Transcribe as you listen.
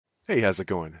Hey, how's it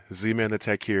going? Z-Man the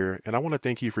Tech here, and I want to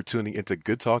thank you for tuning into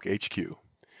GoodTalkHQ.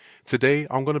 Today,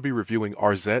 I'm going to be reviewing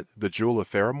Arzette, the Jewel of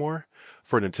Faramore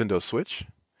for Nintendo Switch.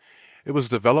 It was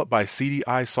developed by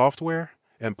CD-ROM Software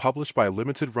and published by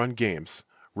Limited Run Games,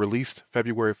 released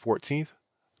February 14th,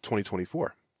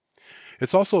 2024.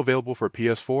 It's also available for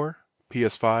PS4,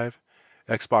 PS5,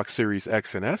 Xbox Series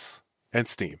X and S, and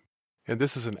Steam. And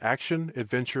this is an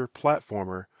action-adventure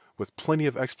platformer with plenty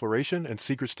of exploration and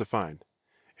secrets to find.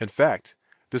 In fact,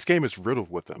 this game is riddled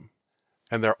with them,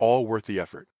 and they're all worth the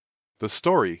effort. The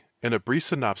story, in a brief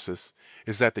synopsis,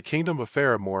 is that the Kingdom of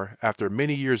Faramore, after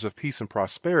many years of peace and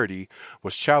prosperity,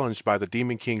 was challenged by the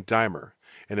Demon King Daimur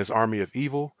and his army of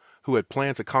evil, who had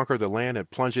planned to conquer the land and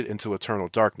plunge it into eternal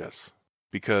darkness.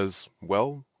 Because,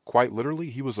 well, quite literally,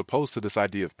 he was opposed to this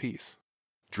idea of peace.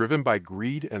 Driven by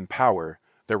greed and power,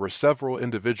 there were several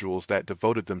individuals that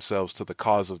devoted themselves to the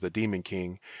cause of the Demon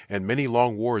King, and many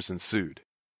long wars ensued.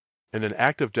 In an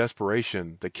act of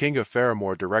desperation, the King of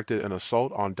Faramore directed an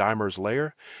assault on Daimur's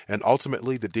lair, and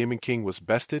ultimately the Demon King was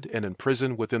bested and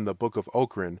imprisoned within the Book of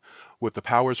Okran with the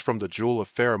powers from the Jewel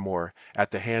of Faramore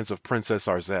at the hands of Princess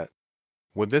Arzette.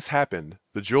 When this happened,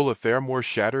 the Jewel of Faramore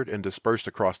shattered and dispersed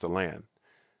across the land.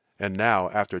 And now,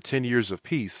 after 10 years of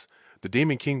peace, the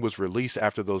Demon King was released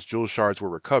after those jewel shards were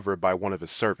recovered by one of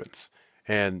his servants.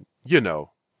 And,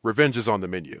 revenge is on the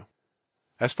menu.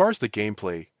 As far as the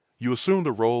gameplay, you assume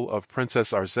the role of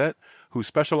Princess Arzette, who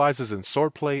specializes in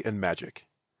swordplay and magic.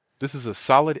 This is a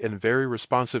solid and very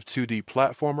responsive 2D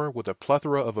platformer with a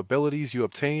plethora of abilities you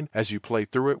obtain as you play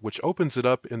through it, which opens it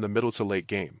up in the middle to late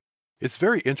game. It's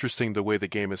very interesting the way the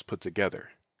game is put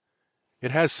together. It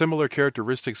has similar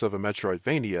characteristics of a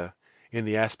Metroidvania in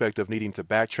the aspect of needing to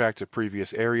backtrack to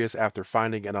previous areas after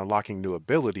finding and unlocking new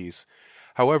abilities.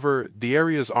 However, the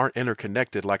areas aren't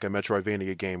interconnected like a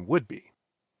Metroidvania game would be.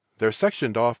 They're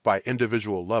sectioned off by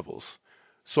individual levels,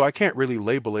 so I can't really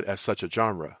label it as such a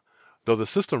genre, though the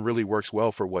system really works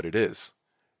well for what it is.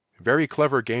 Very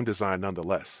clever game design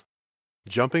nonetheless.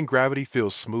 Jumping gravity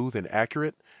feels smooth and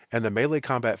accurate, and the melee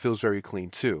combat feels very clean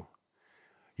too.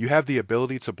 You have the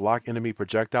ability to block enemy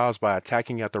projectiles by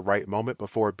attacking at the right moment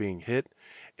before being hit,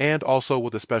 and also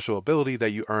with a special ability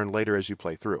that you earn later as you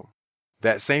play through.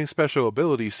 That same special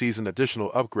ability sees an additional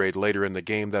upgrade later in the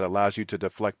game that allows you to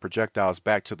deflect projectiles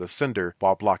back to the sender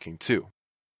while blocking too.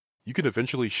 You can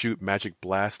eventually shoot magic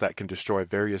blasts that can destroy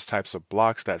various types of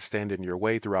blocks that stand in your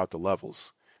way throughout the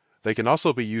levels. They can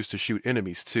also be used to shoot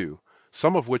enemies too,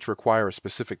 some of which require a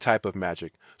specific type of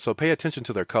magic, so pay attention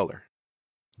to their color.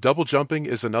 Double jumping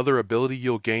is another ability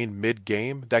you'll gain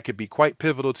mid-game that could be quite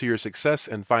pivotal to your success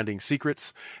in finding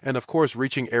secrets, and of course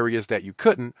reaching areas that you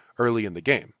couldn't early in the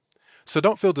game. So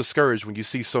don't feel discouraged when you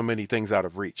see so many things out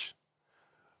of reach.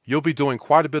 You'll be doing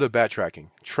quite a bit of backtracking,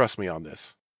 trust me on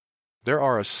this. There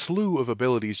are a slew of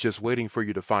abilities just waiting for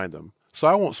you to find them, so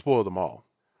I won't spoil them all.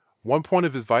 One point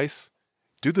of advice,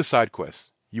 do the side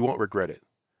quests, you won't regret it.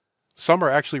 Some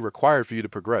are actually required for you to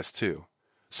progress too,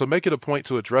 so make it a point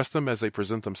to address them as they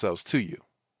present themselves to you.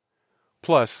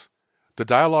 Plus, the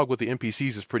dialogue with the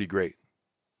NPCs is pretty great.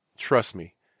 Trust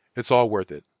me, it's all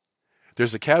worth it.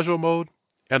 There's a casual mode,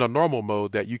 and a normal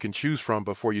mode that you can choose from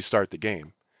before you start the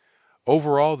game.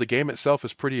 Overall, the game itself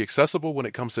is pretty accessible when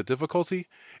it comes to difficulty,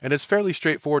 and it's fairly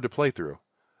straightforward to play through.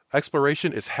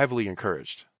 Exploration is heavily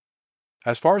encouraged.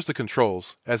 As far as the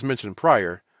controls, as mentioned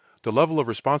prior, the level of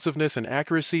responsiveness and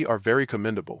accuracy are very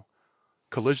commendable.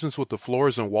 Collisions with the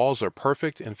floors and walls are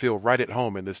perfect and feel right at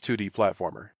home in this 2D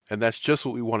platformer, and that's just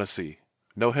what we want to see.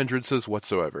 No hindrances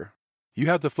whatsoever. You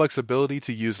have the flexibility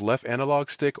to use left analog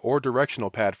stick or directional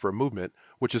pad for movement,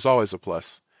 which is always a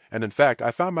plus, and in fact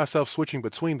I found myself switching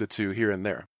between the two here and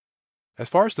there. As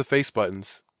far as the face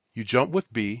buttons, you jump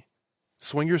with B,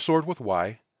 swing your sword with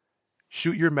Y,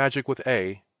 shoot your magic with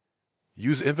A,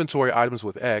 use inventory items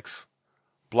with X,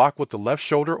 block with the left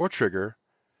shoulder or trigger,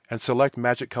 and select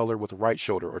magic color with right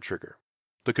shoulder or trigger.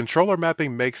 The controller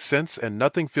mapping makes sense and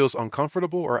nothing feels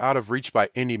uncomfortable or out of reach by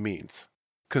any means.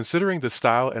 Considering the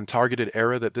style and targeted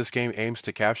era that this game aims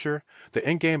to capture, the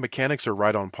in-game mechanics are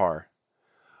right on par.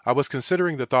 I was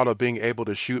considering the thought of being able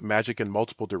to shoot magic in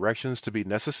multiple directions to be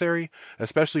necessary,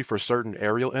 especially for certain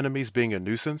aerial enemies being a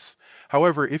nuisance.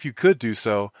 However, if you could do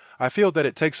so, I feel that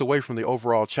it takes away from the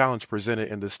overall challenge presented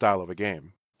in this style of a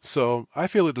game. So, I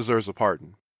feel it deserves a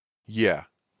pardon. Yeah,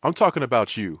 I'm talking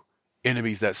about you,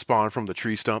 enemies that spawn from the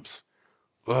tree stumps.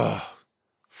 Ugh,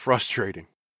 frustrating.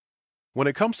 When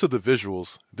it comes to the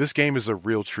visuals, this game is a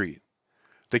real treat.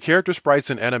 The character sprites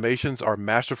and animations are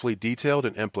masterfully detailed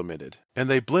and implemented, and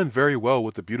they blend very well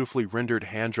with the beautifully rendered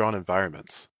hand-drawn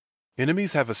environments.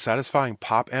 Enemies have a satisfying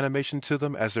pop animation to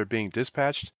them as they're being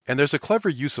dispatched, and there's a clever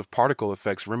use of particle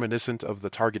effects reminiscent of the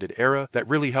targeted era that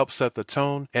really helps set the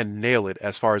tone and nail it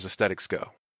as far as aesthetics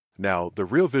go. Now, the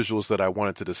real visuals that I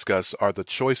wanted to discuss are the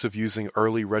choice of using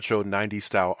early retro 90s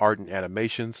style art and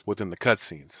animations within the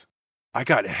cutscenes. I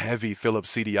got heavy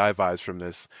Philips CDI vibes from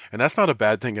this, and that's not a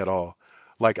bad thing at all.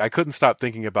 Like, I couldn't stop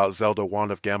thinking about Zelda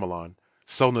Wand of Gamelon.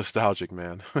 So nostalgic,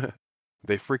 man.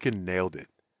 They freaking nailed it.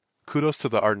 Kudos to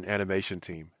the art and animation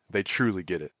team. They truly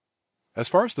get it. As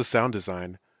far as the sound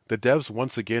design, the devs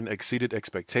once again exceeded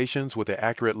expectations with an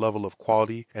accurate level of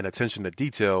quality and attention to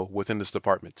detail within this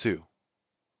department too.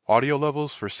 Audio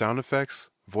levels for sound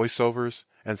effects, voiceovers,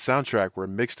 and soundtrack were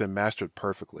mixed and mastered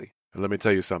perfectly. And let me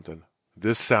tell you something.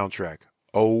 This soundtrack.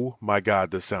 Oh my god,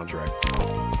 this soundtrack.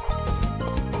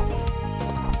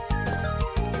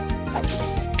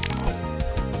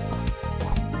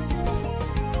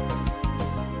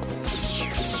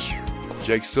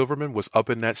 Jake Silverman was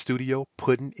up in that studio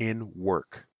putting in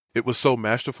work. It was so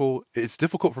masterful, it's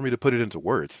difficult for me to put it into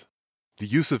words. The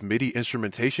use of MIDI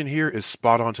instrumentation here is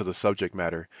spot on to the subject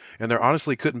matter, and there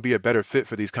honestly couldn't be a better fit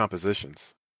for these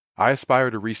compositions. I aspire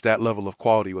to reach that level of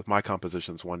quality with my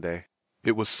compositions one day.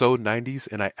 It was so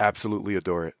 90s and I absolutely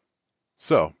adore it.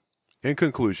 So, in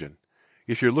conclusion,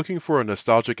 if you're looking for a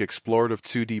nostalgic explorative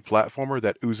 2D platformer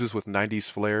that oozes with 90s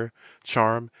flair,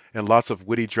 charm, and lots of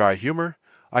witty dry humor,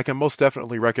 I can most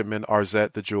definitely recommend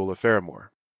Arzette, the Jewel of Faramore.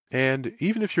 And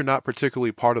even if you're not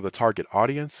particularly part of the target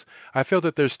audience, I feel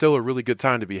that there's still a really good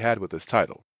time to be had with this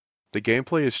title. The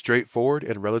gameplay is straightforward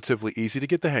and relatively easy to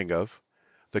get the hang of,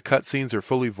 the cutscenes are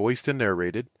fully voiced and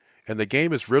narrated, and the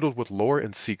game is riddled with lore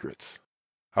and secrets.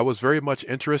 I was very much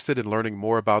interested in learning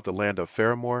more about the land of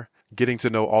Faramore, getting to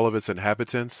know all of its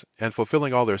inhabitants, and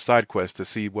fulfilling all their side quests to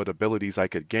see what abilities I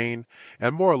could gain,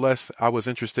 and more or less I was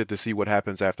interested to see what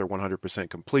happens after 100%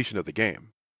 completion of the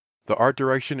game. The art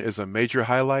direction is a major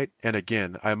highlight, and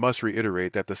again, I must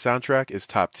reiterate that the soundtrack is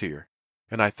top tier,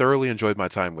 and I thoroughly enjoyed my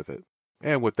time with it.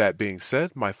 And with that being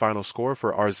said, my final score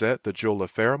for Arzette, the Jewel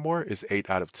of Faramore is 8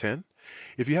 out of 10.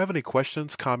 If you have any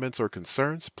questions, comments, or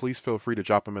concerns, please feel free to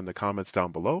drop them in the comments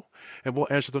down below, and we'll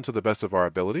answer them to the best of our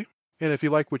ability. And if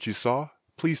you like what you saw,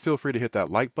 please feel free to hit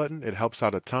that like button. It helps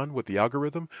out a ton with the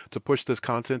algorithm to push this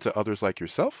content to others like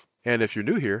yourself. And if you're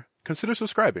new here, consider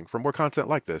subscribing for more content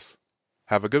like this.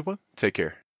 Have a good one. Take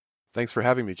care. Thanks for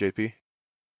having me, JP.